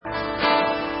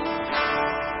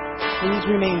please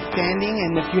remain standing,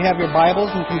 and if you have your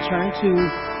Bibles, you can turn to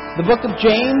the book of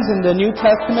James in the New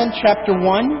Testament, chapter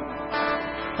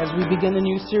 1. As we begin the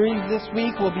new series this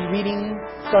week, we'll be reading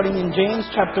starting in James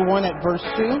chapter 1 at verse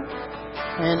 2.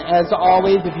 And as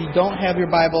always, if you don't have your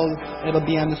Bibles, it'll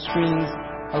be on the screens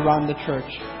around the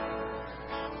church.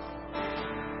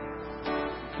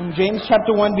 In James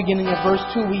chapter 1, beginning at verse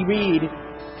 2, we read,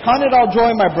 "Count it all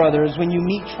joy, my brothers, when you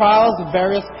meet trials of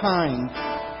various kinds.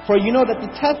 For you know that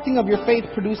the testing of your faith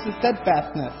produces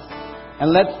steadfastness. And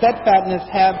let steadfastness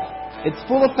have its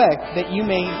full effect, that you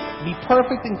may be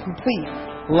perfect and complete,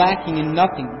 lacking in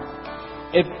nothing.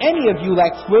 If any of you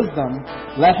lacks wisdom,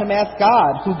 let him ask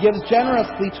God, who gives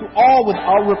generously to all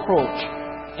without reproach,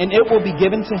 and it will be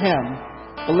given to him.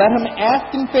 But let him ask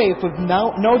in faith with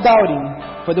no doubting,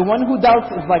 for the one who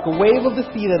doubts is like a wave of the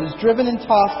sea that is driven and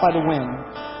tossed by the wind.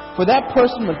 For that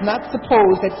person must not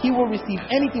suppose that he will receive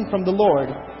anything from the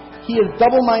Lord. He is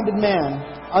double-minded man,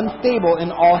 unstable in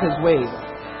all his ways.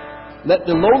 Let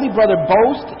the lowly brother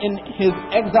boast in his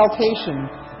exaltation,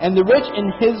 and the rich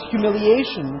in his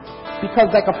humiliation, because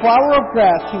like a flower of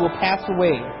grass he will pass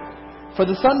away. For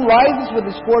the sun rises with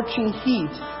its scorching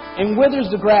heat, and withers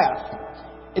the grass.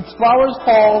 Its flowers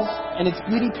fall, and its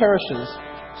beauty perishes.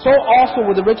 So also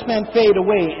will the rich man fade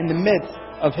away in the midst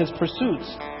of his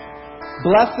pursuits.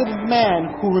 Blessed is the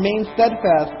man who remains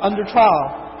steadfast under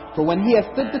trial, for when he has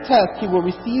stood the test, he will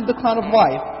receive the crown of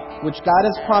life, which God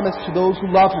has promised to those who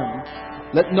love him.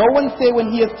 Let no one say when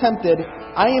he is tempted,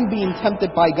 I am being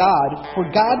tempted by God, for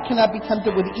God cannot be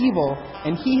tempted with evil,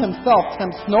 and he himself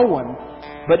tempts no one.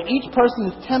 But each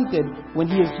person is tempted when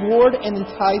he is lured and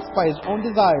enticed by his own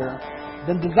desire.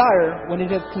 Then desire, when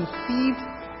it has conceived,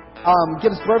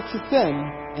 gives birth to sin,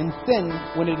 and sin,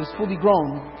 when it is fully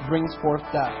grown, brings forth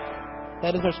death."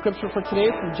 That is our scripture for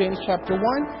today from James chapter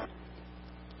 1.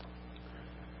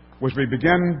 As we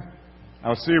begin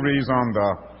our series on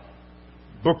the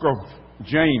book of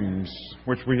James,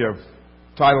 which we have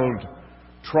titled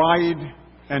Tried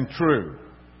and True.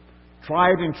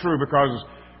 Tried and true, because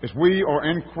if we are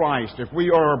in Christ, if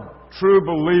we are true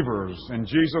believers in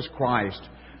Jesus Christ,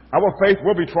 our faith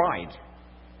will be tried.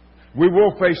 We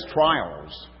will face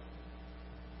trials.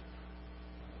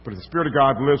 But if the Spirit of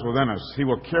God lives within us, He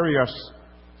will carry us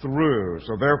through.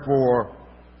 So therefore,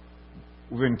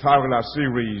 we've entitled our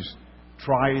series,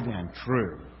 Tried and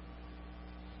True.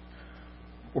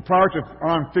 Well, prior to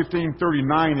around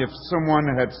 1539, if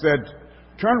someone had said,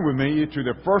 turn with me to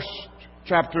the first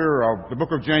chapter of the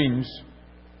book of James,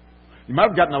 you might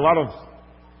have gotten a lot of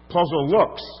puzzled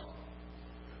looks.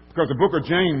 Because the book of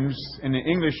James, in the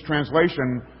English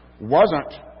translation,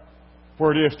 wasn't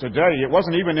where it is today. It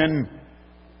wasn't even in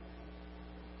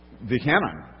the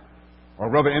canon.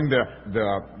 Or rather in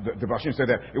I shouldn't say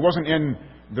that. It wasn't in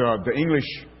the English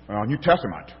New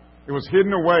Testament. It was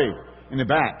hidden away in the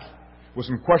back with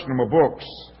some questionable books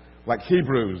like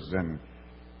Hebrews and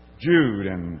Jude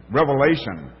and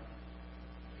Revelation.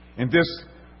 And this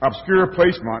obscure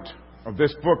placement of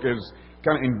this book is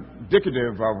kind of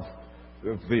indicative of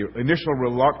the initial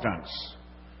reluctance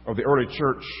of the early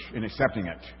church in accepting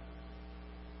it.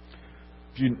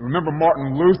 If you remember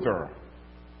Martin Luther,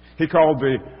 he called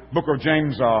the book of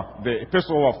James the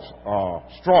epistle of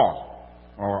straw,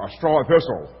 or a straw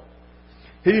epistle.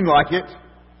 He didn't like it.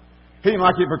 He didn't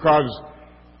like it because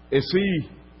as he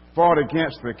fought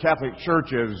against the Catholic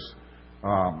Church's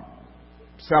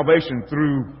salvation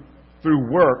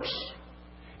through works,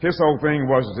 his whole thing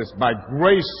was this: by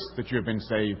grace that you have been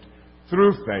saved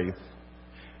through faith.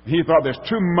 He thought there's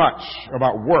too much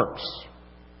about works.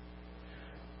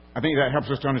 I think that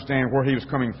helps us to understand where he was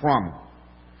coming from.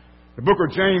 The book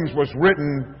of James was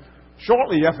written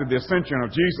shortly after the ascension of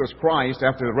Jesus Christ,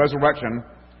 after the resurrection.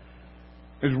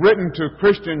 It was written to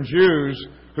Christian Jews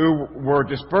who were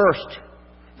dispersed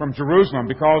from Jerusalem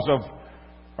because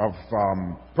of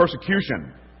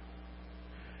persecution.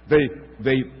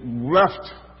 They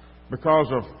left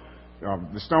because of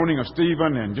the stoning of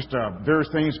Stephen and just various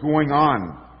things going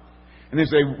on. And as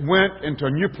they went into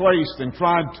a new place and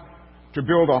tried to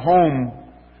build a home,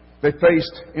 they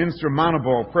faced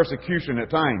insurmountable persecution at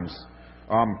times,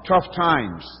 tough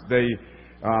times.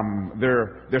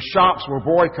 Their shops were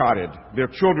boycotted. Their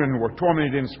children were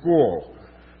tormented in school.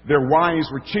 Their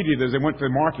wives were cheated as they went to the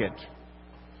market.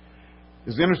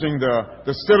 It's interesting,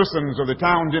 the citizens of the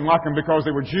town didn't like them because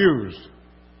they were Jews.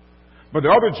 But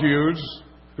the other Jews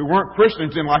who weren't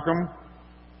Christians didn't like them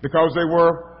because they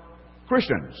were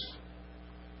Christians.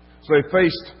 So they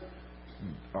faced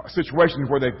situations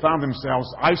where they found themselves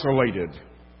isolated.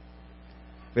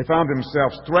 They found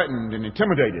themselves threatened and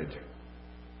intimidated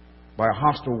by a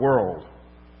hostile world.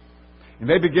 And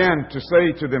they began to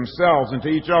say to themselves and to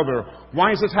each other,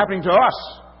 why is this happening to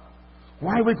us?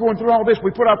 Why are we going through all this?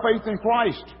 We put our faith in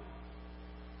Christ.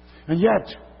 And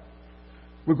yet,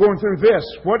 we're going through this.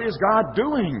 What is God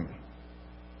doing?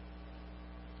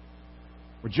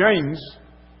 Well, James,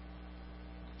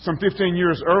 some 15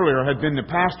 years earlier, had been the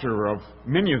pastor of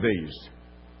many of these.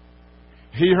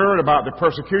 He heard about the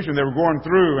persecution they were going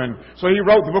through, and so he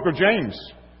wrote the book of James.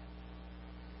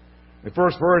 The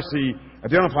first verse, he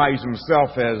identifies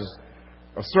himself as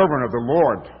a servant of the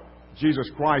Lord, Jesus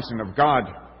Christ, and of God.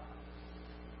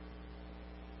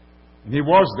 And he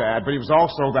was that, but he was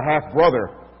also the half-brother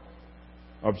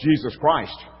of Jesus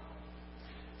Christ.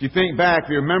 If you think back,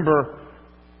 you remember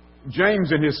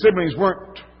James and his siblings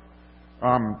weren't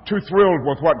too thrilled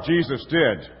with what Jesus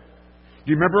did.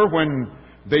 Do you remember when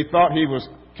they thought he was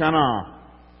kind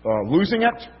of losing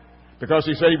it because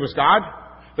he said he was God?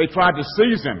 They tried to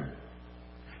seize him.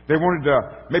 They wanted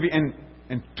to maybe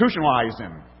institutionalize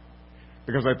him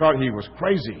because they thought he was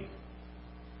crazy.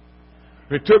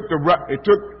 It took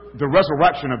the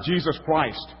resurrection of Jesus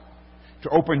Christ to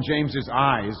open James's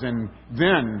eyes, and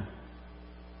then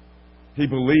he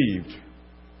believed.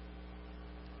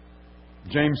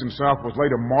 James himself was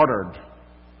later martyred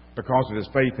because of his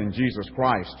faith in Jesus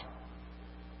Christ.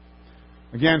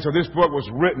 Again, so this book was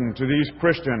written to these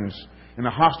Christians in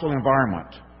a hostile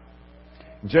environment.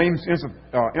 James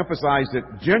emphasized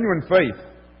that genuine faith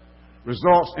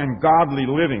results in godly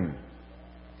living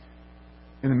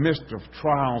in the midst of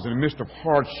trials, in the midst of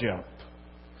hardship.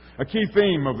 A key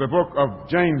theme of the book of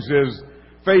James is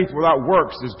faith without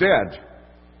works is dead.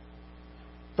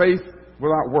 Faith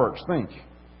without works. Think.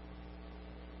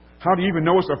 How do you even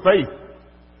know it's a faith?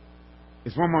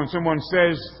 It's when someone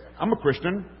says, I'm a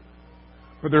Christian,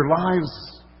 but their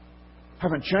lives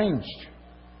haven't changed.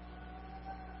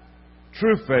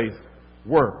 True faith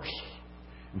works.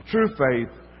 And true faith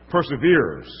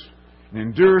perseveres and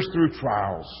endures through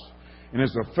trials and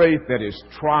is a faith that is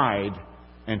tried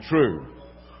and true.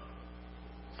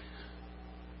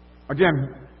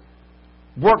 Again,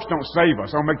 works don't save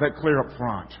us. I'll make that clear up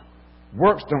front.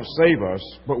 Works don't save us,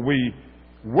 but we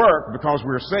work because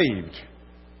we're saved.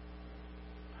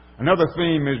 Another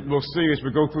theme we'll see as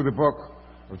we go through the book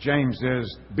of James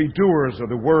is be doers of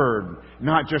the word,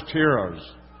 not just hearers.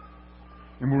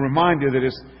 And we're reminded that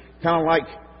it's kind of like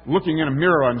looking in a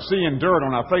mirror and seeing dirt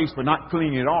on our face but not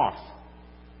cleaning it off.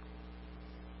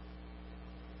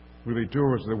 We'll be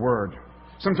doers of the word.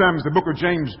 Sometimes the book of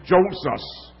James jolts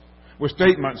us with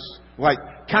statements like,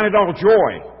 count it all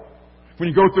joy when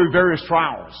you go through various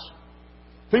trials.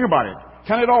 Think about it.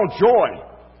 Count it all joy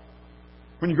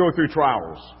when you go through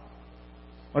trials.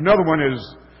 Another one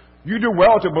is, you do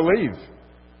well to believe.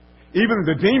 Even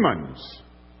the demons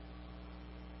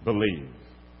believe.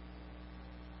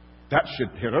 That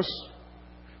should hit us.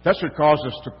 That should cause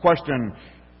us to question,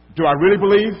 do I really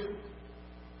believe?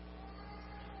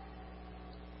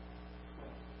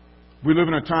 We live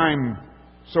in a time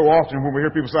so often when we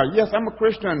hear people say, yes, I'm a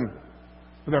Christian,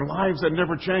 but their lives have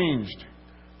never changed.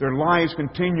 Their lives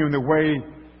continue in the way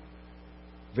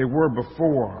they were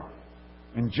before.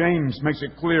 And James makes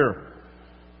it clear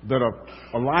that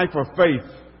a life of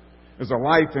faith is a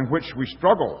life in which we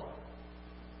struggle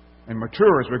and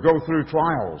mature as we go through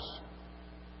trials.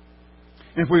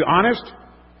 And if we're honest,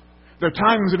 there are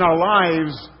times in our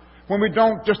lives when we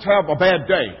don't just have a bad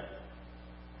day.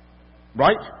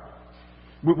 Right?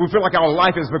 We feel like our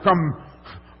life has become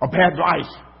a bad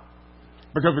life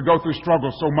because we go through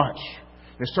struggle so much.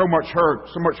 There's so much hurt,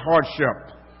 so much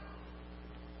hardship.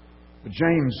 But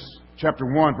James chapter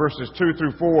 1, verses 2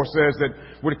 through 4 says that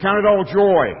we count it all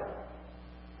joy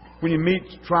when you meet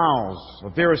trials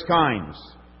of various kinds.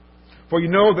 For you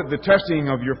know that the testing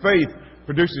of your faith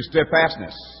produces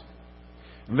steadfastness.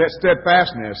 And let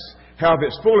steadfastness have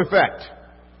its full effect,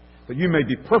 that you may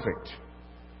be perfect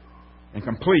and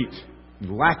complete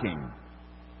and lacking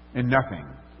in nothing.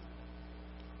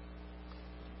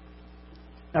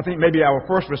 I think maybe our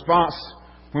first response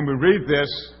when we read this,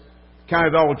 count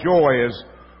it all joy, is,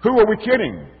 who are we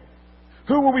kidding?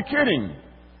 Who are we kidding?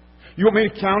 You want me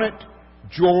to count it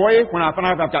joy when I find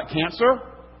out I've got cancer?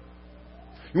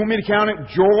 You want me to count it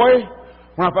joy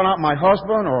when I find out my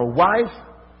husband or a wife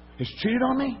has cheated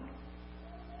on me?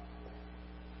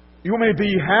 You want me to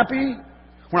be happy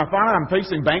when I find out I'm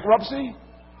facing bankruptcy?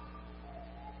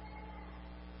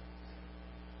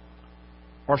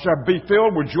 Or should I be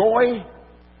filled with joy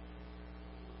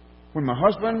when my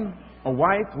husband or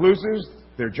wife loses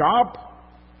their job?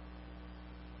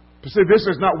 But see, this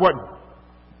is not what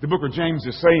the book of James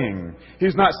is saying.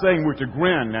 He's not saying we're to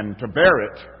grin and to bear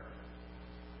it.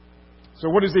 So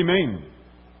what does he mean?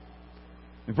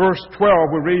 In verse 12,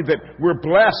 we read that we're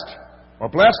blessed, or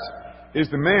blessed is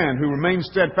the man who remains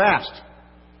steadfast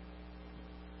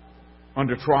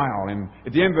under trial. And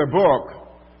at the end of the book,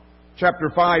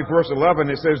 chapter 5, verse 11,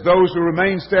 it says, those who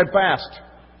remain steadfast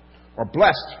are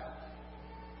blessed.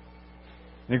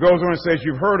 And it goes on and says,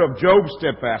 you've heard of Job's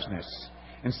steadfastness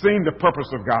and seen the purpose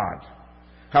of God,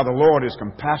 how the Lord is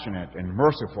compassionate and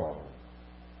merciful.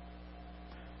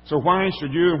 So why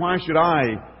should you, why should I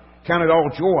count it all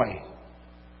joy?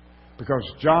 Because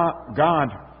God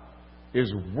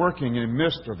is working in the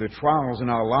midst of the trials in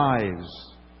our lives.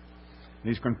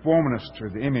 He's conforming us to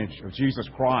the image of Jesus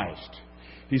Christ.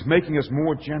 He's making us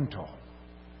more gentle.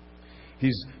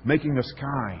 He's making us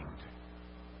kind.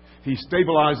 He's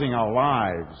stabilizing our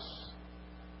lives.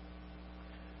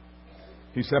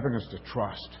 He's helping us to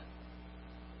trust.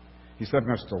 He's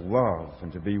helping us to love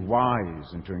and to be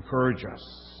wise and to encourage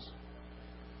us.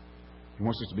 He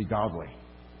wants us to be godly.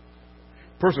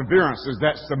 Perseverance is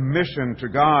that submission to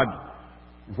God,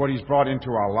 what He's brought into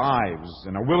our lives,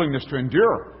 and a willingness to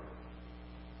endure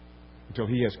until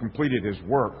He has completed His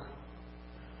work.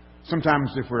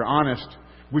 Sometimes, if we're honest,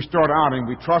 we start out and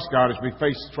we trust God as we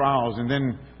face trials, and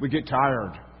then we get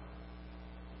tired.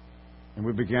 And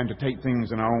we begin to take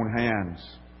things in our own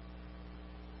hands.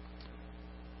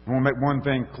 I want to make one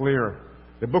thing clear.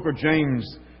 The book of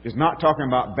James is not talking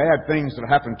about bad things that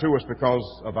happen to us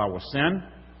because of our sin,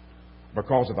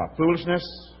 because of our foolishness.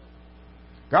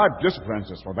 God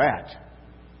disciplines us for that.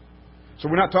 So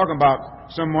we're not talking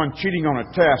about someone cheating on a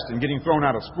test and getting thrown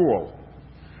out of school.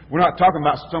 We're not talking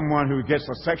about someone who gets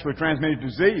a sexually transmitted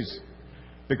disease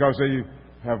because they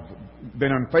have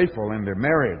been unfaithful in their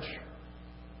marriage.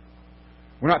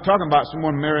 We're not talking about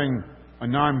someone marrying a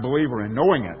non-believer and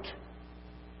knowing it,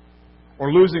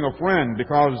 or losing a friend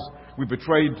because we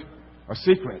betrayed a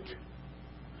secret.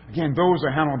 Again, those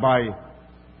are handled by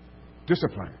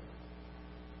discipline.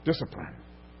 Discipline.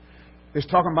 It's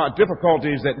talking about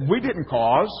difficulties that we didn't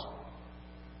cause.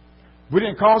 We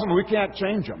didn't cause them, and we can't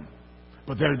change them.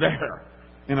 But they're there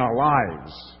in our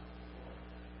lives.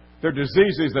 They're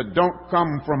diseases that don't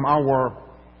come from our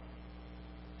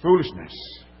foolishness.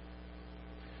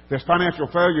 There's financial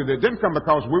failure that didn't come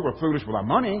because we were foolish with our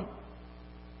money.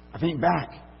 I think back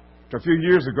to a few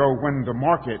years ago when the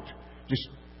market just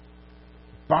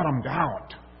bottomed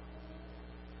out.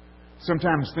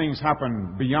 Sometimes things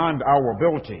happen beyond our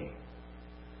ability.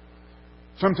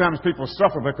 Sometimes people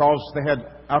suffer because they had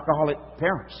alcoholic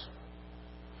parents.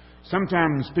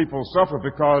 Sometimes people suffer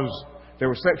because they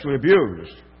were sexually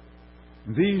abused.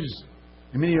 These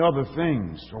and many other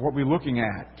things are what we're looking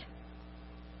at.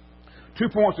 2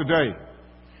 points today.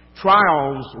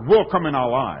 Trials will come in our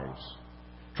lives.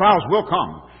 Trials will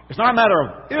come. It's not a matter of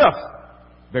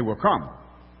if they will come.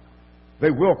 They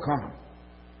will come.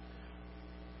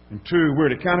 And 2, we're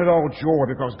to count it all joy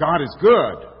because God is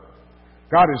good.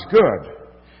 God is good.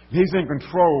 He's in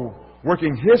control,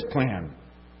 working His plan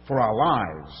for our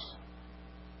lives.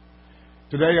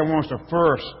 Today I want us to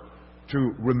first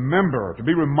to remember, to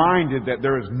be reminded that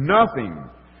there is nothing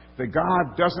that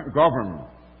God doesn't govern.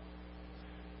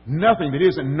 Nothing that He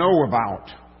doesn't know about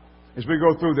as we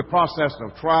go through the process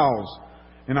of trials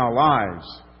in our lives.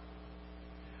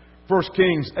 1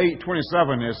 Kings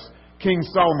 8:27, as King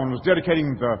Solomon was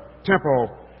dedicating the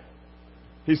temple,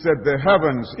 he said, the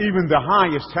heavens, even the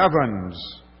highest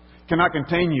heavens, cannot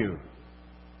contain you.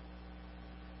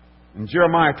 In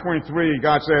Jeremiah 23,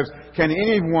 God says, can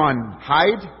anyone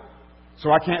hide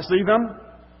so I can't see them?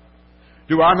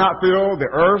 Do I not fill the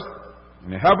earth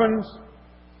and the heavens?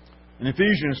 And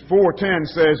Ephesians 4:10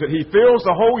 says that He fills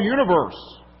the whole universe.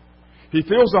 He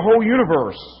fills the whole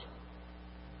universe.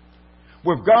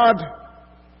 Well, if God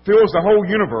fills the whole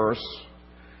universe,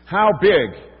 how big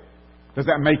does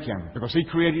that make Him? Because He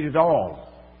created it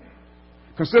all.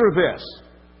 Consider this.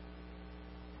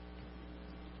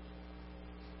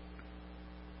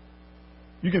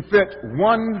 You can fit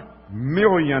 1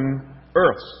 million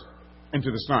Earths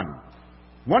into the sun.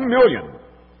 1 million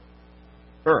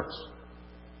Earths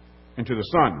into the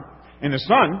sun. And the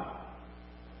sun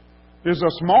is a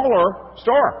smaller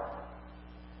star.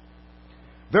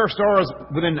 There are stars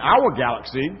within our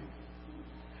galaxy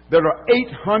that are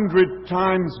 800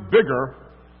 times bigger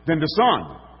than the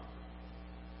sun.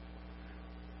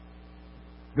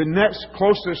 The next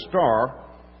closest star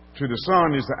to the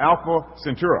sun is the Alpha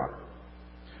Centauri,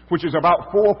 which is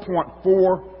about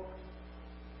 4.4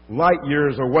 light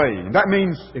years away. And that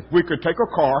means if we could take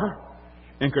a car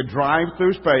and could drive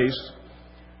through space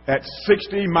at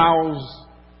 60 miles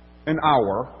an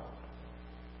hour,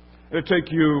 it would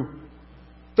take you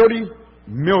 30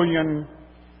 million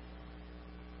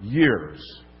years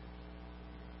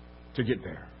to get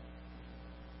there.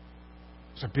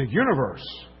 It's a big universe.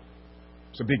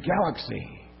 It's a big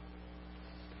galaxy.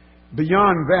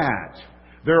 Beyond that,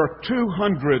 there are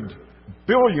 200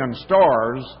 billion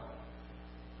stars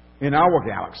in our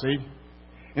galaxy,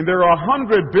 and there are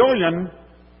 100 billion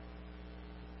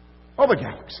other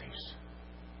galaxies.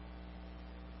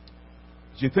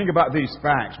 As you think about these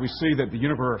facts, we see that the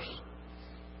universe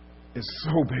is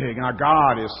so big, and our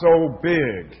God is so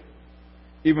big,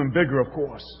 even bigger, of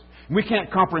course. We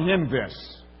can't comprehend this.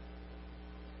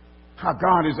 How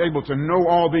God is able to know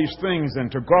all these things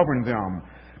and to govern them.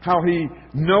 How He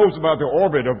knows about the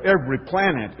orbit of every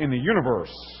planet in the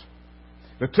universe.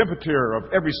 The temperature of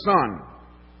every sun.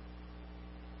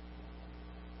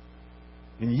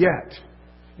 And yet,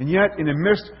 in the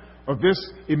midst of this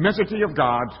immensity of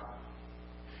God,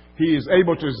 He is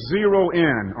able to zero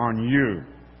in on you.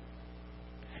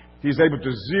 He's able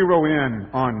to zero in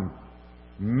on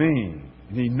me.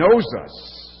 And He knows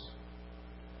us.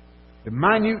 The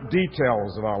minute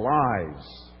details of our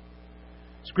lives.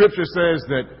 Scripture says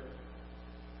that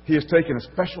He has taken a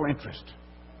special interest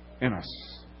in us.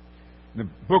 In the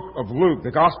book of Luke,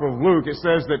 the Gospel of Luke, it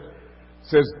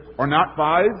says, "Are not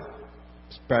 5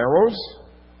 sparrows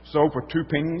sold for 2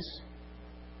 pennies?"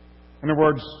 In other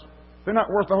words, they're not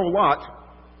worth a whole lot,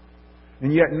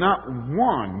 and yet not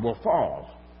one will fall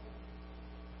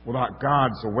without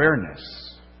God's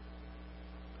awareness.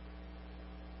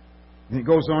 And it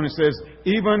goes on and says,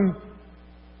 "Even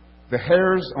the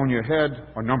hairs on your head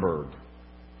are numbered.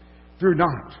 Fear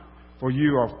not, for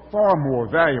you are far more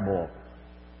valuable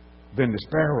than the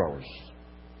sparrows."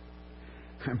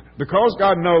 Because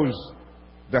God knows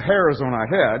the hairs on our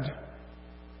head,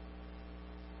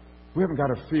 we haven't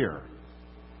got to fear.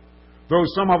 Though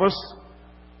some of us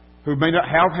who may not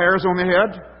have hairs on their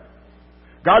head,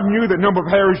 God knew the number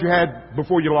of hairs you had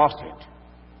before you lost it.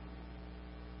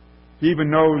 He even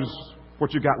knows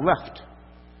what you got left.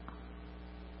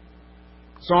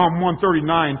 Psalm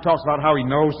 139 talks about how He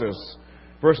knows us.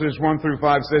 Verses 1 through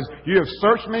 5 says, "You have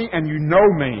searched me and you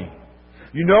know me.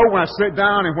 You know when I sit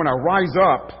down and when I rise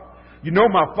up. You know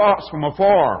my thoughts from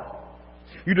afar.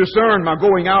 You discern my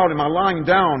going out and my lying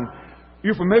down.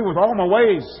 You're familiar with all my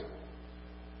ways.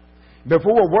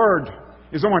 Before a word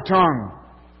is on my tongue,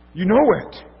 you know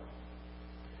it."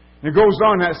 And it goes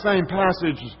on in that same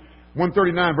passage,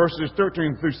 139 verses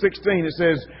 13 through 16. It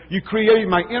says, "You created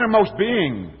my innermost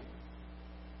being.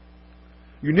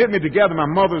 You knit me together in my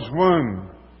mother's womb.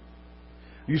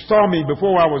 You saw me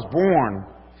before I was born,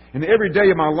 and every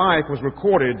day of my life was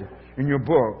recorded in your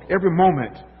book. Every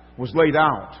moment was laid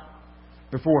out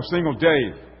before a single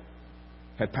day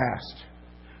had passed."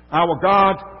 Our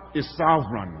God is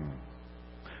sovereign.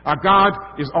 Our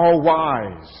God is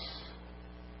all-wise.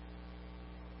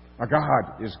 Our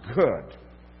God is good.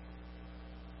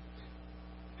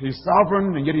 He's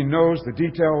sovereign, and yet He knows the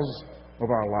details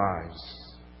of our lives.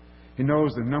 He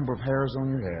knows the number of hairs on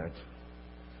your head.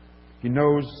 He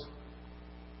knows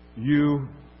you,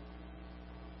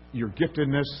 your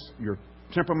giftedness, your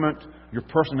temperament, your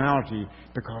personality,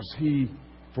 because He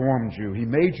formed you. He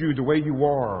made you the way you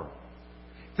are.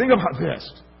 Think about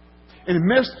this. In the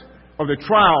midst of the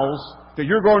trials that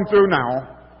you're going through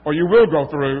now, or you will go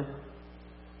through,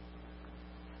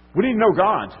 we need to know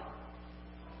God.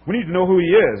 We need to know who He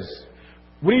is.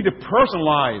 We need to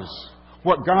personalize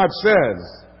what God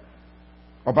says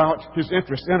about His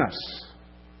interest in us.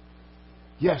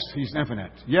 Yes, He's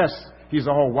infinite. Yes, He's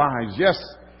all-wise. Yes,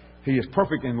 He is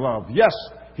perfect in love. Yes,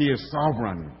 He is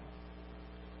sovereign.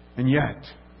 And yet,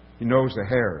 He knows the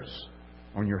hairs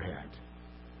on your head.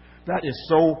 That is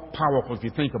so powerful if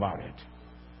you think about it.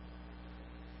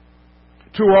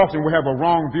 Too often we have a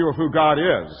wrong view of who God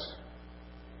is.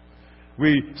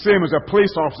 We see Him as a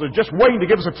police officer just waiting to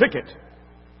give us a ticket.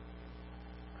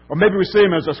 Or maybe we see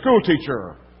Him as a school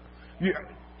teacher. You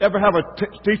ever have a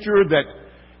teacher that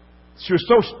she was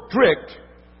so strict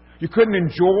you couldn't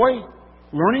enjoy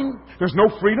learning? There's no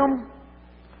freedom.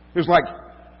 It was like,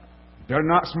 better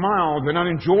not smile, better not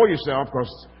enjoy yourself,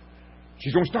 because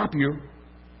she's going to stop you.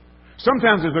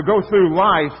 Sometimes as we go through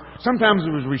life, sometimes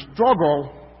as we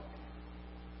struggle,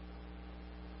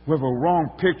 we have a wrong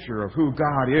picture of who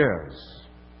God is.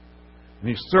 And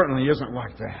He certainly isn't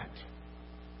like that.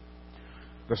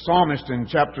 The psalmist in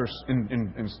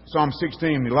Psalm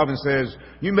 16:11 says,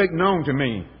 "You make known to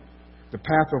me the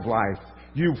path of life.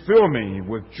 You fill me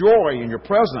with joy in your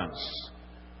presence,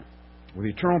 with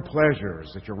eternal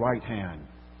pleasures at your right hand."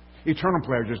 Eternal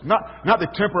pleasures, not the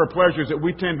temporary pleasures that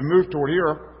we tend to move toward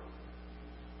here.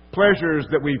 Pleasures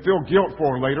that we feel guilt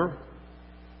for later.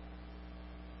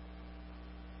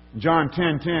 John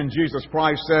 10:10, Jesus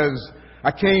Christ says,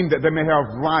 I came that they may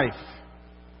have life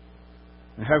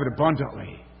and have it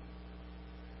abundantly.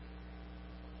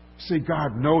 See,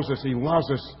 God knows us. He loves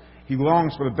us. He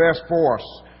longs for the best for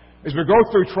us. As we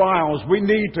go through trials, we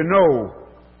need to know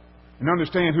and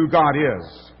understand who God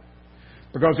is.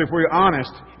 Because if we're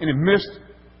honest, in the midst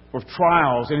of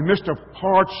trials, in the midst of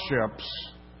hardships,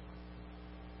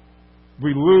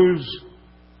 we lose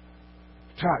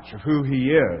touch of who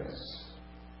He is.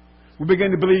 We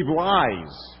begin to believe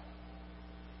lies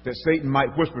that Satan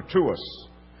might whisper to us.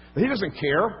 That He doesn't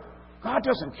care. God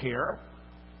doesn't care.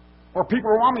 Or people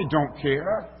around me don't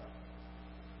care.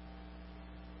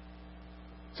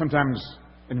 Sometimes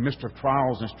in the midst of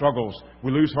trials and struggles,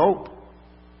 we lose hope.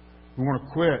 We want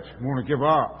to quit. We want to give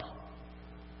up.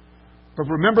 But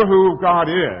remember who God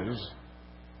is.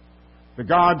 The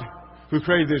God who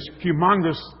created this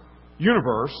humongous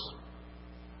universe.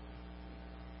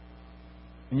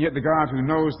 And yet the God who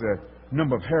knows the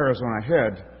number of hairs on our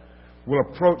head will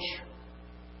approach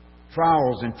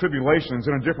trials and tribulations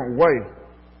in a different way.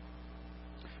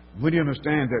 We need to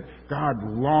understand that God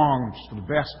longs for the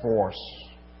best for us.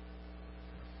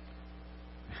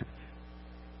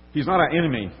 He's not our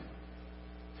enemy.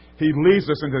 He leads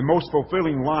us into the most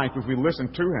fulfilling life if we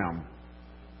listen to Him.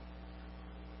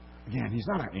 Again, He's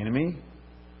not our enemy.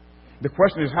 The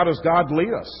question is, how does God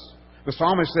lead us? The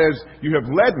psalmist says, "You have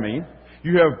led me.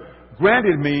 You have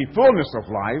granted me fullness of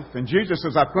life." And Jesus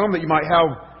says, "I've come that you might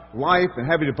have life and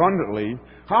have it abundantly."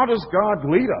 How does God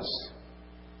lead us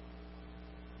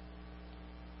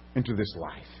into this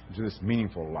life, into this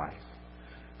meaningful life?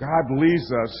 God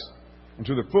leads us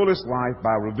into the fullest life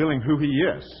by revealing who He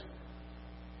is.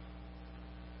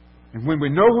 And when we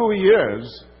know who He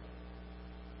is,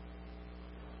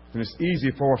 then it's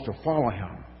easy for us to follow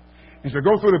Him. As we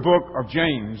go through the book of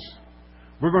James,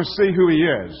 we're going to see who He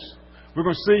is. We're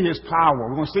going to see His power.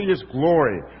 We're going to see His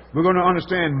glory. We're going to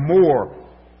understand more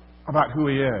about who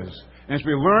He is. And as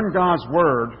we learn God's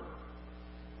Word,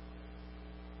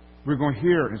 we're going to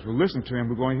hear, as we listen to Him,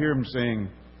 we're going to hear Him saying,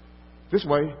 "This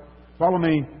way, follow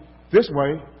me, this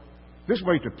way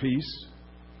to peace,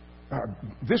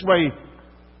 this way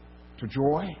to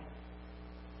joy,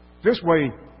 this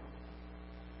way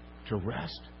to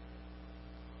rest."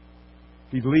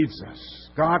 He leads us.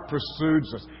 God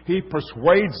pursues us. He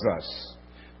persuades us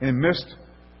in the midst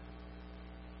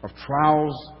of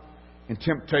trials and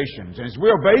temptations. And as we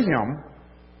obey Him,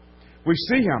 we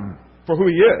see Him for who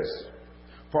He is,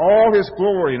 for all His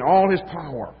glory and all His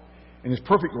power and His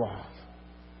perfect love.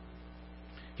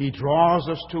 He draws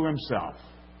us to Himself.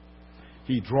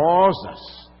 He draws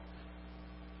us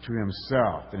to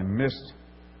Himself in the midst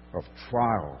of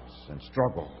trials and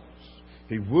struggles.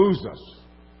 He woos us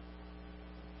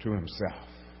to Himself.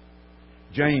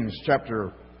 James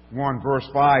chapter 1 verse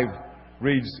 5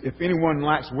 reads, "If anyone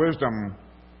lacks wisdom,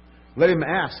 let him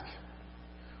ask,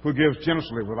 who gives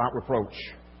generously without reproach,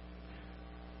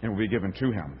 and it will be given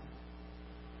to him."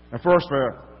 Now first,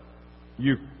 for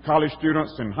you college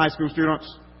students and high school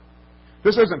students,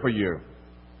 this isn't for you.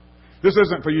 This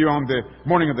isn't for you on the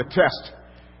morning of the test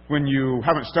when you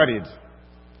haven't studied.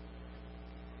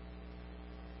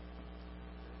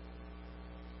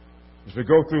 As we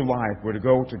go through life, we're to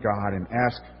go to God and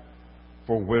ask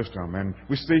for wisdom. And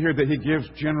we see here that He gives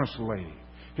generously.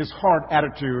 His heart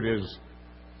attitude is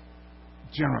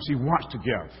generous. He wants to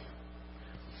give.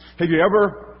 Have you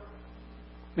ever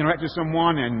interacted with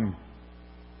someone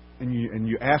and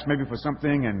you ask maybe for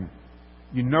something and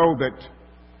you know that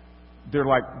they're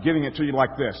like giving it to you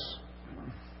like this?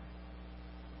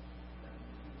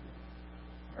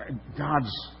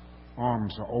 God's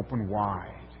arms are open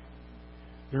wide.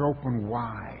 They're open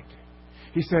wide.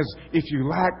 He says, if you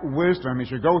lack wisdom, as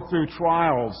you go through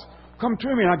trials, come to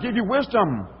me and I'll give you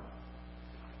wisdom.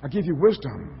 I'll give you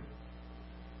wisdom.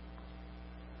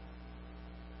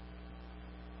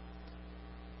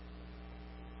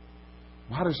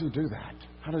 How does He do that?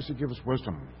 How does He give us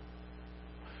wisdom?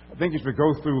 I think as we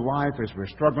go through life, as we're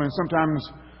struggling, sometimes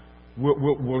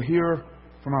we'll hear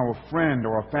from our friend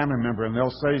or a family member and they'll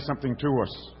say something to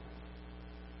us.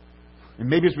 And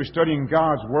maybe as we're studying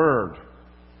God's Word,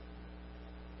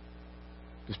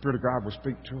 the Spirit of God will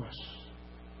speak to us.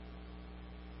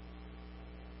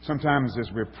 Sometimes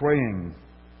as we're praying,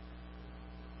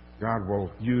 God will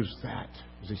use that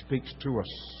as He speaks to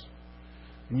us.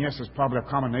 And yes, it's probably a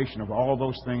combination of all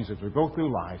those things as we go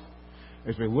through life,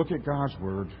 as we look at God's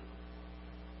Word,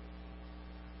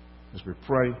 as we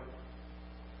pray,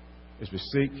 as we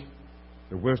seek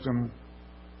the wisdom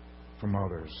from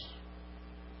others.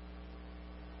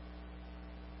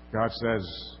 God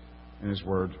says in His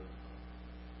Word,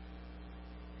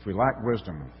 if we lack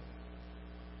wisdom,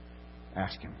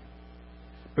 ask Him.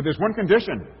 But there's one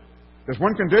condition. There's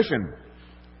one condition.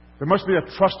 There must be a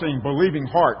trusting, believing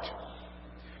heart.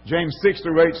 James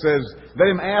 6-8 says, let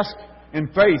him ask in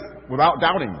faith without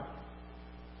doubting.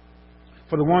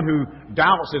 For the one who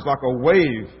doubts is like a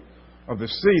wave of the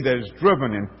sea that is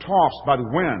driven and tossed by the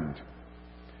wind.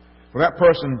 For that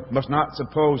person must not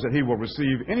suppose that he will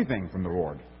receive anything from the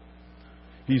Lord.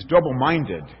 He's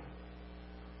double-minded,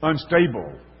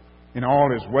 unstable in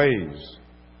all his ways.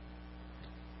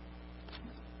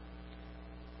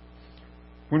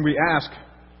 When we ask,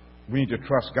 we need to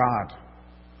trust God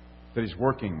that He's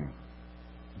working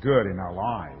good in our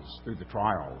lives through the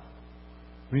trial.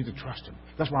 We need to trust Him.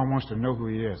 That's why I want us to know who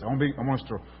He is. I want us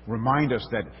to remind us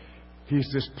that He's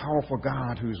this powerful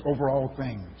God who's over all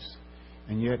things,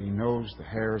 and yet He knows the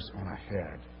hairs on our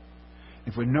head.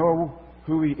 If we know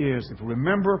who He is, if we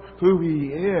remember who He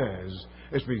is,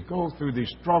 as we go through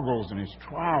these struggles and these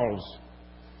trials,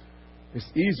 it's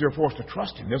easier for us to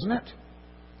trust Him, isn't it?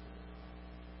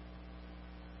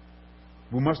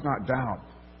 We must not doubt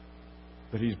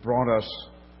that He's brought it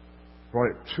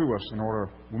to us in order.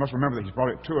 We must remember that He's brought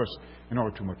it to us in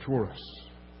order to mature us.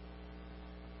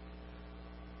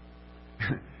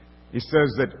 He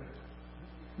says that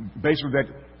basically that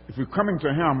if we're coming to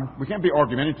Him, we can't be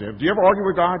argumentative. Do you ever argue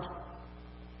with God? Do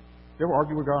you ever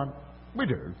argue with God? We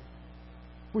do.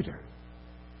 We do.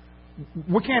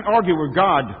 We can't argue with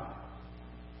God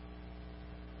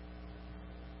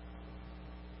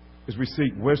as we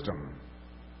seek wisdom.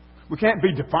 We can't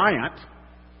be defiant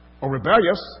or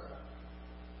rebellious.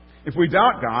 If we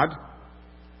doubt God that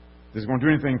He's going to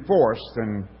do anything for us,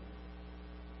 then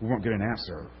we won't get an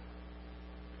answer.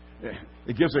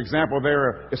 It gives an example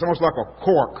there. It's almost like a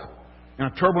cork in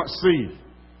a turbulent sea.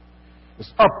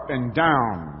 It's up and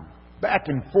down, back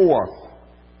and forth,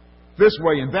 this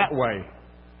way and that way.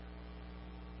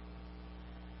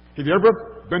 Have you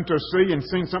ever been to a sea and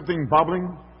seen something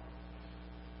bubbling?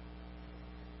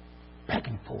 Back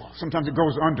and forth. Sometimes it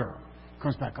goes under,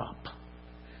 comes back up.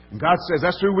 And God says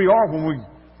that's who we are when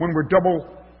we're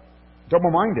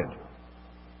double-minded.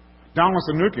 Donald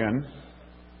Sanukian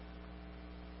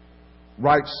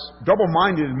writes,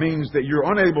 double-minded means that you're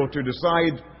unable to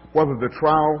decide whether the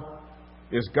trial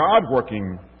is God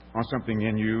working on something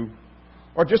in you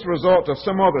or just a result of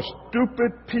some other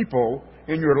stupid people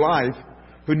in your life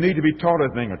who need to be taught a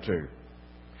thing or two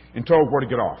and told where to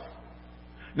get off.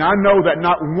 Now, I know that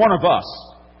not one of us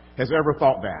has ever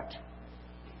thought that.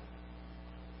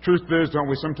 Truth is, don't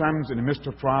we, sometimes in the midst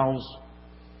of trials,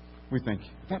 we think,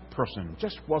 that person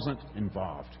just wasn't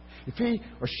involved. If he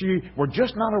or she were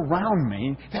just not around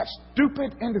me, that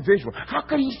stupid individual, how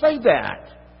could he say that?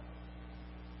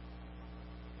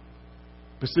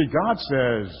 But see, God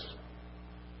says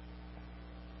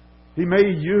He may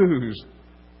use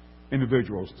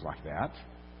individuals like that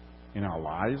in our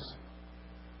lives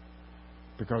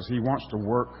because He wants to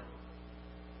work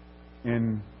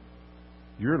in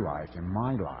your life, in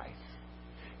my life.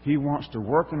 He wants to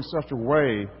work in such a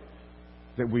way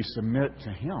that we submit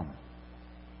to Him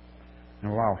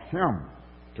and allow Him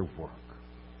to work.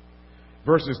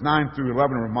 Verses 9 through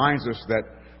 11 reminds us that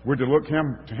we're to look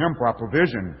to Him for our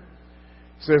provision.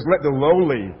 It says, let the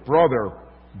lowly brother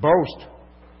boast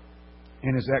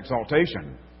in his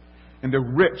exaltation, and the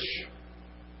rich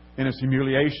in his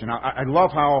humiliation. I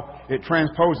love how it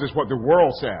transposes what the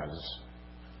world says.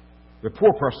 The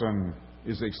poor person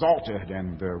is exalted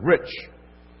and the rich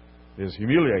is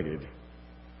humiliated.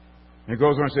 And it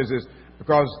goes on and says this,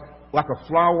 because like a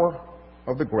flower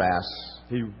of the grass,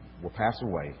 he will pass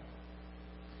away.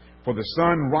 For the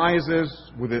sun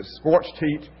rises with its scorched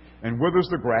heat and withers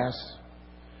the grass.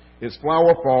 Its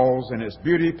flower falls and its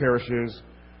beauty perishes.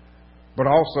 But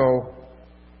also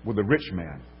will the rich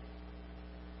man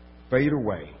fade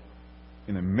away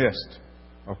in the midst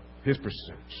of his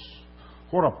pursuits.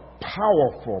 What a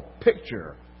powerful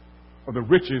picture of the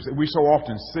riches that we so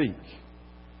often seek.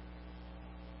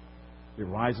 It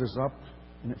rises up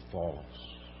and it falls.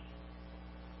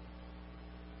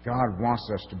 God wants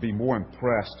us to be more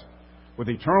impressed with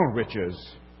the eternal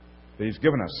riches that He's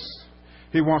given us.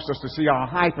 He wants us to see our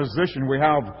high position we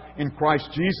have in Christ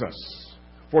Jesus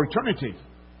for eternity.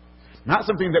 Not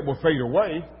something that will fade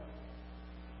away.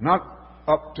 Not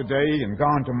up today and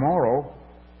gone tomorrow.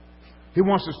 He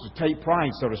wants us to take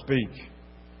pride, so to speak,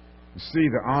 and see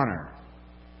the honor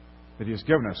that He has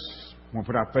given us when we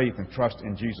put our faith and trust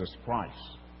in Jesus Christ.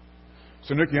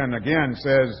 Sanukian again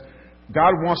says,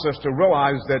 God wants us to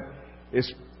realize that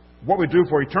it's what we do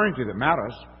for eternity that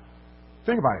matters.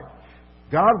 Think about it.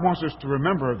 God wants us to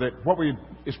remember that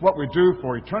it's what we do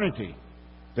for eternity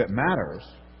that matters.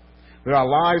 That our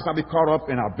lives not be caught up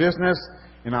in our business,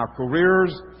 in our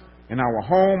careers, in our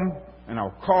home, in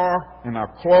our car, in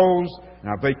our clothes, in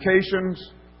our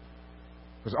vacations.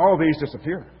 Because all these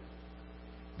disappear.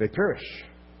 They perish.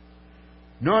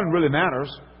 None really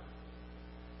matters.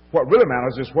 What really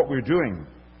matters is what we're doing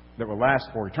that will last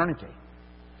for eternity.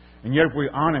 And yet if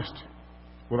we're honest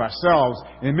with ourselves,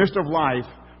 in the midst of life,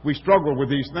 we struggle with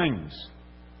these things.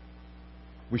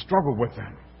 We struggle with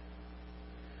them.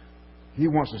 He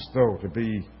wants us, though, to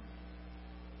be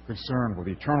concerned with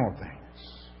eternal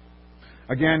things.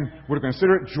 Again, we're to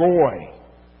consider it joy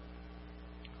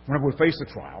whenever we face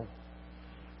a trial.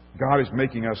 God is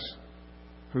making us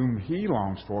whom He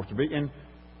longs for us to be, and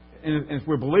if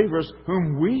we're believers,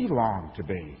 whom we long to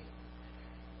be.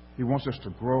 He wants us to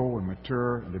grow and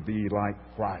mature and to be like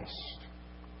Christ.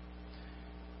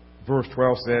 Verse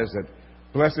 12 says that,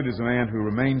 "Blessed is the man who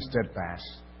remains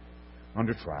steadfast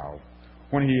under trial.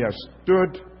 When he has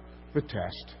stood the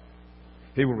test,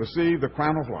 he will receive the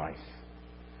crown of life,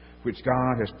 which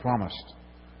God has promised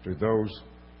to those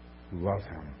who love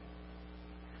Him."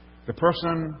 The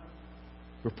person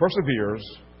who perseveres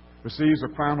receives a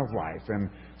crown of life. And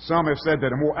some have said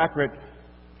that a more accurate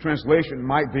translation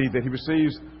might be that he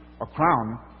receives a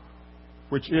crown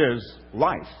which is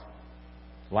life,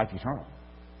 life eternal.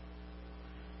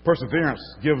 Perseverance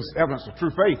gives evidence of true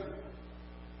faith.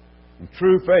 And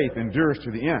true faith endures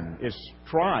to the end. It's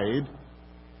tried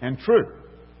and true,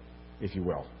 if you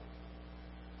will.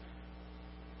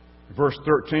 Verse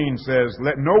 13 says,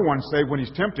 "Let no one say when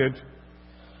he's tempted,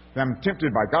 that I'm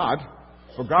tempted by God.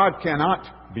 For God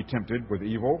cannot be tempted with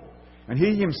evil, and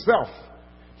He Himself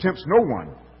tempts no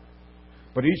one.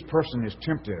 But each person is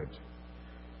tempted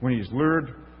when he is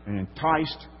lured and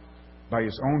enticed by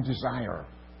his own desire.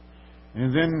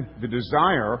 And then the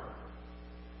desire,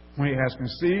 when it has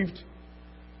conceived,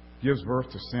 gives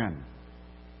birth to sin.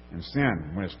 And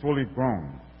sin, when it's fully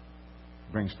grown,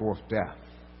 brings forth death."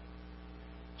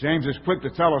 James is quick to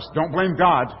tell us, don't blame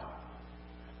God.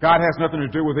 God has nothing to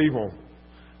do with evil.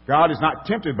 God is not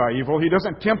tempted by evil. He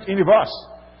doesn't tempt any of us.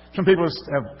 Some people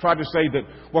have tried to say that,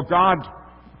 well, God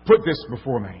put this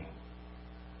before me.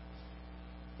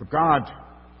 But God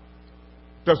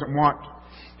doesn't want,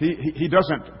 He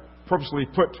doesn't purposely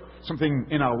put something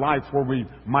in our life where we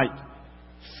might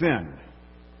sin.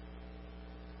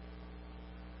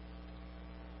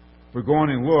 If we go on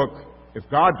and look, if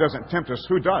God doesn't tempt us,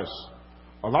 who does?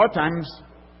 A lot of times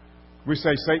we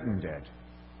say Satan did.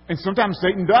 And sometimes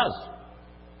Satan does.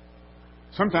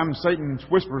 Sometimes Satan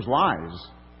whispers lies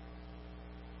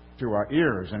to our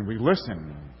ears and we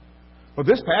listen. But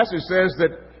this passage says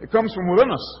that it comes from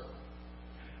within us.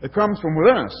 It comes from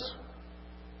within us.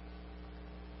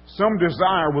 Some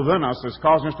desire within us is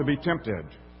causing us to be tempted.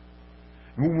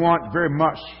 And we want very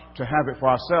much to have it for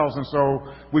ourselves. And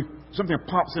so something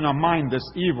pops in our mind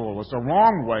that's evil. It's a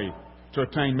wrong way to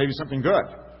attain maybe something good.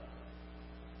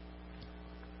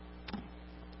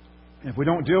 If we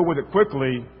don't deal with it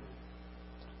quickly,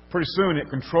 pretty soon it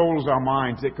controls our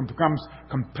minds. It becomes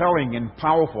compelling and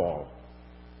powerful.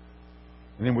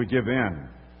 And then we give in.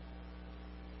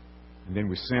 And then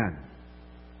we sin.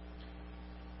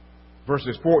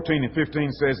 Verses 14 and 15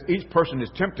 says, "Each person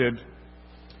is tempted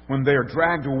when they are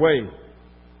dragged away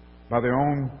by their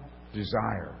own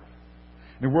desire."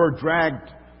 The word dragged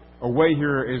away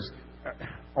here is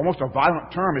almost a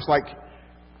violent term. It's like,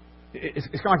 it's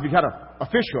kind of like you had a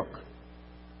fish hook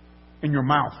in your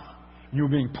mouth. You're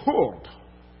being pulled.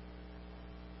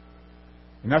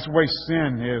 And that's the way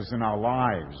sin is in our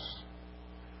lives.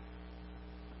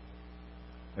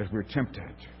 As we're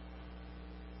tempted,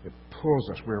 it pulls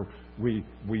us where we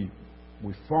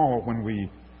fall when we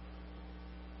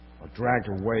are dragged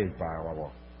away by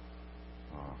our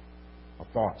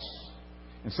thoughts.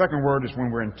 And the second word is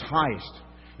when we're enticed.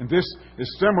 And this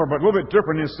is similar, but a little bit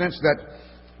different in the sense that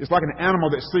it's like an animal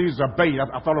that sees a bait.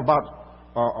 I thought about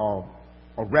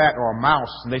a rat or a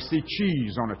mouse, and they see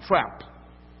cheese on a trap.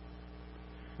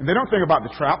 And they don't think about the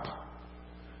trap.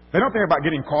 They don't think about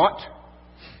getting caught.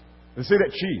 They see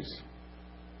that cheese,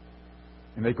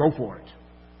 and they go for it.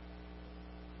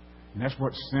 And that's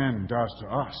what sin does to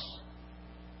us.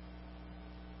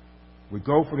 We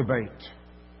go for the bait.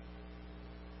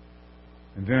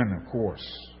 And then, of course,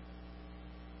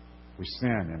 we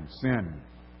sin, and sin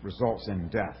results in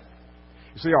death.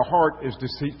 You see, our heart is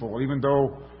deceitful, even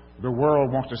though the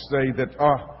world wants to say that,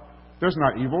 there's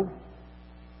not evil.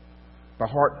 The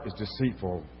heart is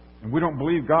deceitful. And we don't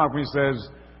believe God when He says,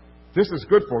 this is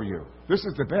good for you. This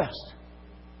is the best.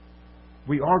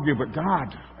 We argue, but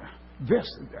God,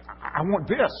 I want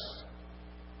this.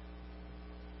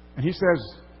 And He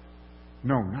says,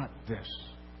 no, not this.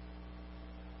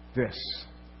 This.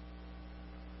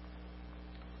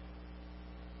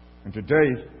 And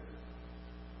today,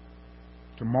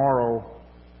 tomorrow,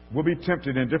 we'll be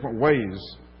tempted in different ways.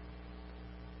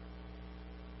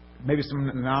 Maybe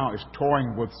someone now is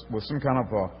toying with some kind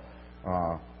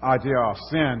of idea of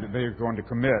sin that they're going to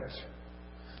commit.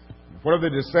 Whatever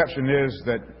the deception is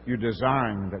that you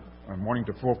design, that I'm wanting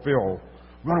to fulfill,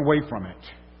 run away from it,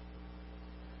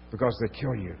 because they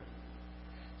kill you.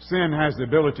 Sin has the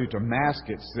ability to mask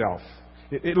itself.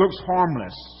 It looks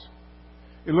harmless.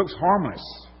 It looks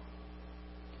harmless,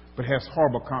 but has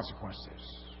horrible consequences.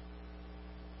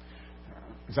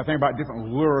 As I think about different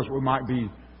lures we might be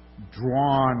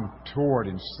drawn toward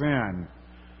in sin,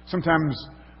 sometimes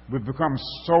we've become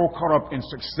so caught up in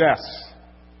success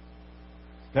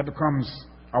that becomes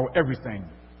our everything.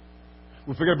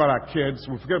 We forget about our kids.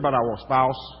 We forget about our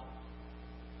spouse.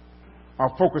 Our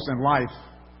focus in life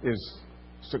is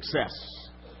success.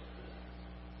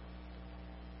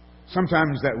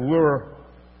 Sometimes that lure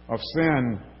of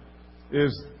sin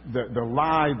is the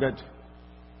lie that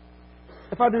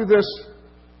if I do this,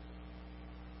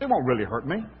 it won't really hurt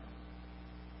me.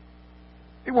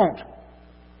 It won't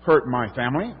hurt my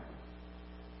family.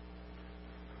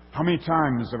 How many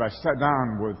times have I sat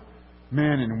down with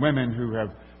men and women who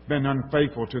have been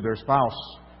unfaithful to their spouse?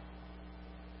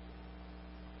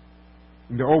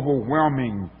 And the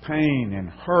overwhelming pain and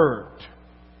hurt,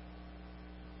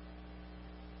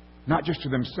 not just to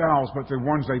themselves, but to the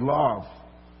ones they love.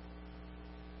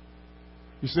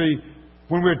 You see,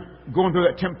 when we're going through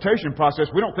that temptation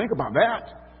process, we don't think about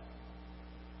that.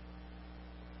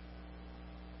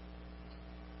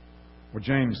 Well,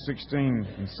 James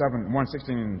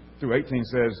 1:16 through 18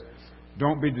 says,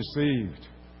 "Don't be deceived,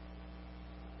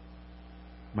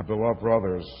 my beloved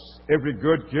brothers. Every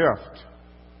good gift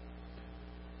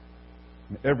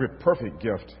and every perfect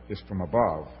gift is from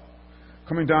above,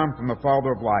 coming down from the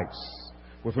Father of lights,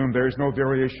 with whom there is no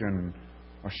variation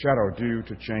or shadow due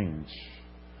to change.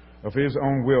 Of His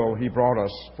own will He brought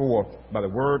us forth by the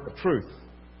word of truth,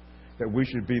 that we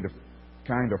should be the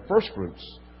kind of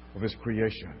firstfruits of His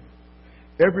creation."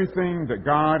 Everything that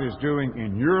God is doing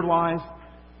in your life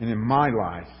and in my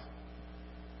life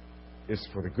is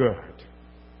for the good.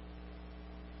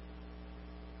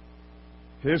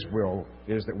 His will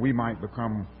is that we might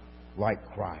become like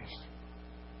Christ.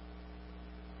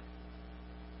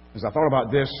 As I thought about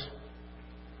this,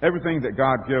 everything that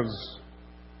God gives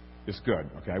is good.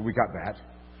 Okay, we got that.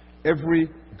 Every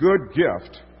good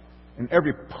gift and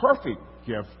every perfect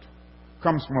gift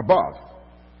comes from above.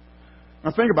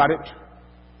 Now think about it.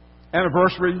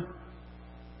 Anniversary,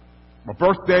 or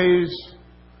birthdays,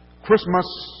 Christmas,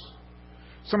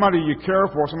 somebody you care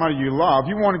for, somebody you love,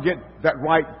 you want to get that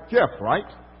right gift, right?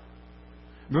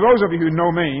 Now, those of you who know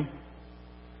me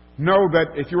know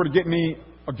that if you were to get me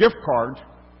a gift card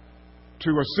to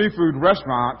a seafood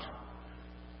restaurant,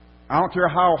 I don't care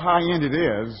how high-end it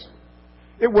is,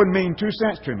 it wouldn't mean 2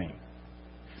 cents to me,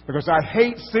 because I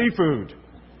hate seafood.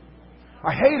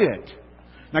 I hate it.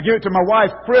 Now give it to my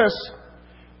wife, Chris,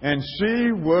 and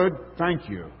she would thank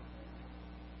you.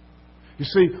 You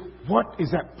see, what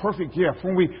is that perfect gift?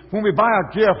 When we buy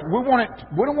a gift, we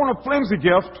don't want a flimsy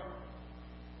gift.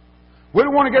 We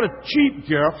don't want to get a cheap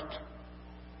gift.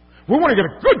 We want to get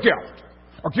a good gift.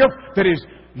 A gift that is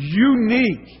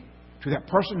unique to that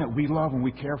person that we love and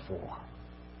we care for.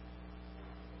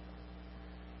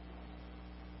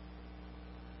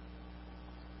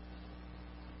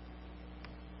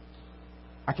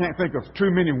 I can't think of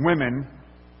too many women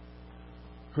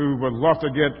who would love to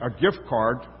get a gift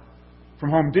card from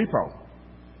Home Depot.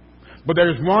 But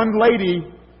there's one lady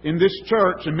in this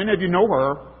church, and many of you know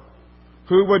her,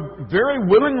 who would very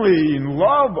willingly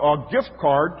love a gift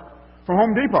card from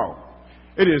Home Depot.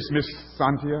 It is Miss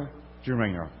Santia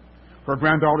Gerena. Her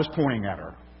granddaughter's pointing at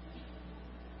her.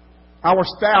 Our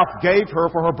staff gave her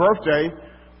for her birthday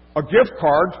a gift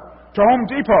card to Home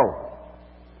Depot.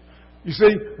 You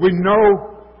see, we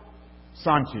know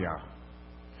Santia.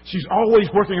 She's always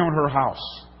working on her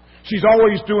house. She's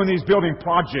always doing these building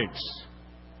projects.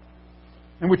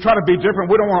 And we try to be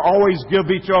different. We don't want to always give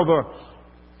each other,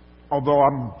 although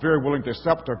I'm very willing to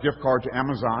accept a gift card to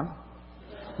Amazon.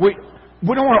 We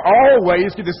don't want to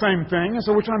always get the same thing. And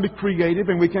so we're trying to be creative,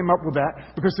 and we came up with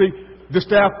that. Because, see, the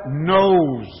staff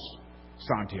knows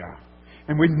Santia.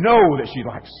 And we know that she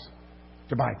likes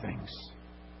to buy things.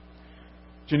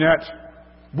 Jeanette,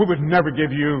 we would never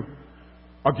give you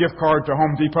a gift card to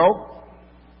Home Depot.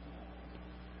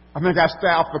 I think our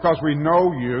staff, because we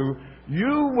know you,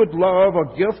 you would love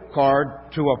a gift card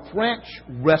to a French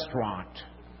restaurant.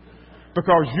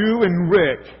 Because you and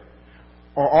Rick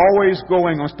are always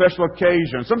going on special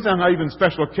occasions, sometimes not even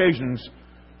special occasions,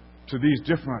 to these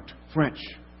different French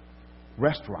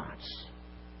restaurants.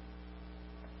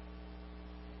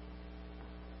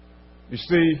 You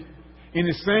see, in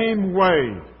the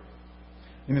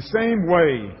same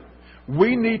way,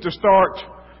 we need to start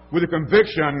with the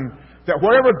conviction that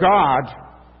whatever God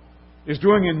is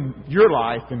doing in your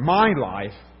life, in my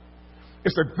life,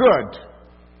 is a good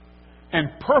and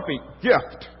perfect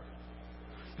gift.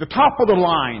 The top of the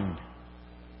line.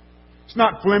 It's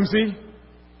not flimsy.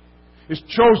 It's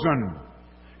chosen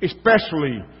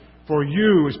especially for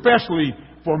you, especially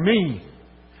for me,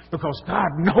 because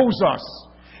God knows us.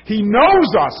 He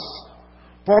knows us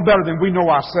far better than we know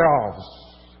ourselves.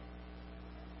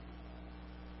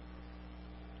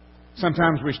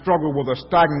 Sometimes we struggle with a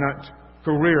stagnant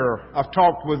career. I've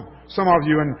talked with some of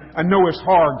you, and I know it's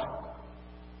hard.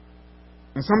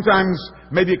 And sometimes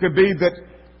maybe it could be that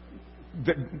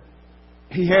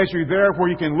He has you there where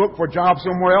you can look for a job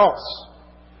somewhere else.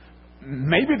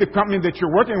 Maybe the company that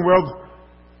you're working with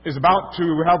is about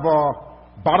to have a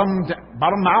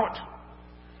bottom out.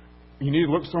 You need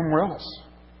to look somewhere else.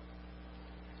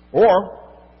 Or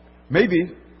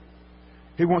maybe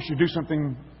He wants you to do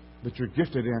something that you're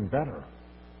gifted in better.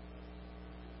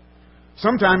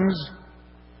 Sometimes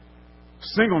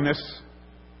singleness,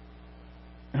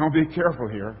 and I'll be careful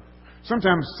here,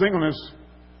 sometimes singleness,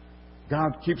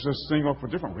 God keeps us single for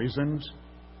different reasons.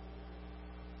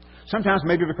 Sometimes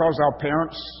maybe because our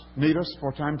parents need us for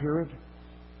a time period.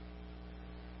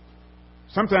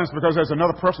 Sometimes because there's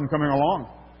another person coming along.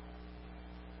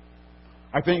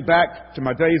 I think back to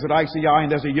my days at ICI,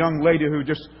 and there's a young lady who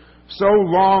just so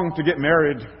longed to get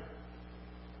married.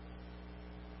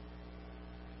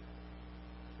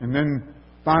 And then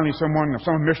finally some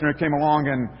missionary came along,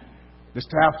 and the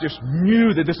staff just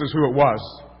knew that this is who it was.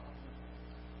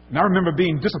 And I remember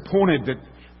being disappointed that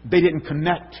they didn't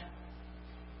connect.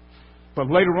 But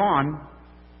later on,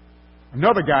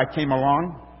 another guy came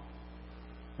along,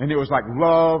 and it was like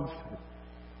love at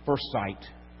first sight.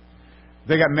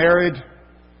 They got married,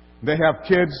 they have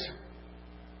kids,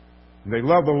 and they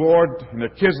love the Lord, and their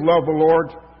kids love the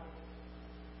Lord.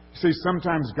 See,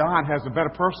 sometimes God has a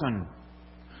better person.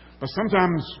 But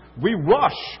sometimes we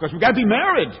rush because we've got to be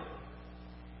married.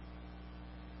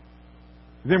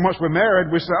 Then once we're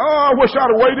married, we say, oh, I wish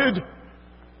I'd have waited.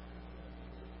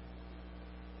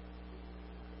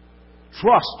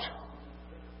 Trust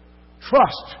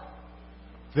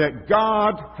that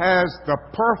God has the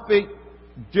perfect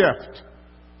gift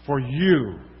for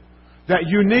you. That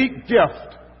unique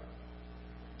gift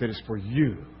that is for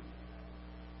you.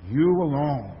 You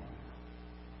alone.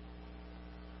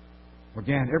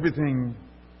 Again, everything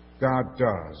God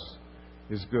does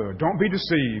is good. Don't be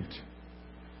deceived.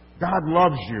 God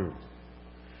loves you.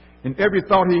 And every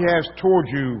thought He has toward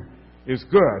you is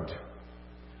good.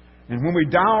 And when we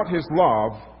doubt His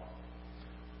love,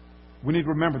 we need to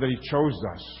remember that He chose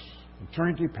us.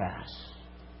 Eternity past.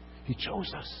 He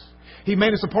chose us. He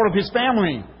made us a part of His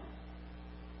family.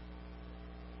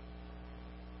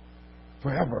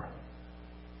 Forever.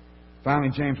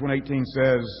 Finally, James 1:18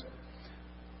 says,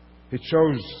 He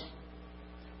chose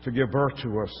to give birth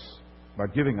to us by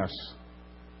giving us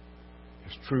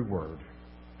His true word.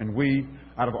 And we,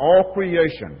 out of all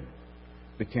creation,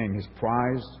 became His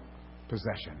prized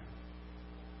possession.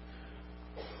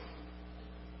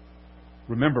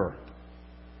 Remember,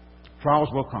 trials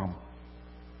will come.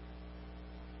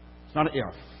 It's not an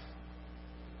if.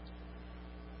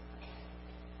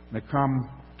 They come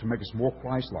to make us more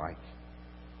Christ-like.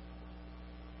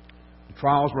 The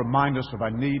trials remind us of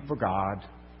our need for God.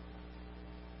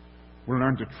 We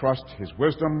learn to trust His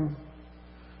wisdom,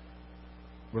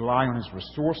 rely on His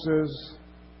resources,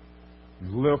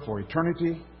 and live for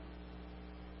eternity.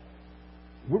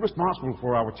 We're responsible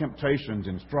for our temptations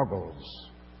and struggles.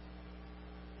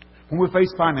 When we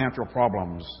face financial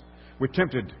problems, we're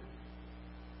tempted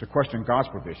to question God's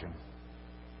provision.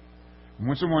 And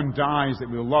when someone dies that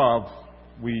we love,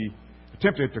 we are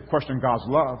tempted to question God's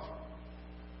love.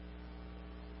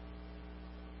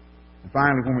 And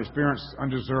finally, when we experience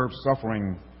undeserved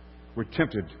suffering, we're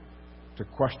tempted to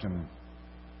question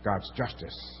God's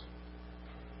justice.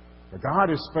 But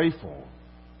God is faithful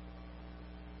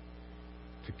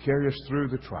to carry us through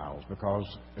the trials because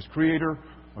as creator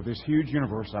of this huge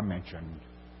universe I mentioned,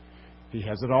 He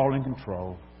has it all in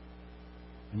control.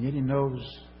 And yet He knows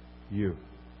you.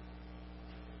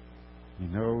 He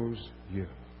knows you.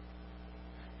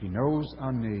 He knows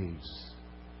our needs.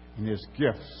 And His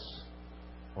gifts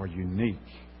are unique.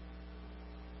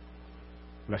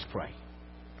 Let's pray.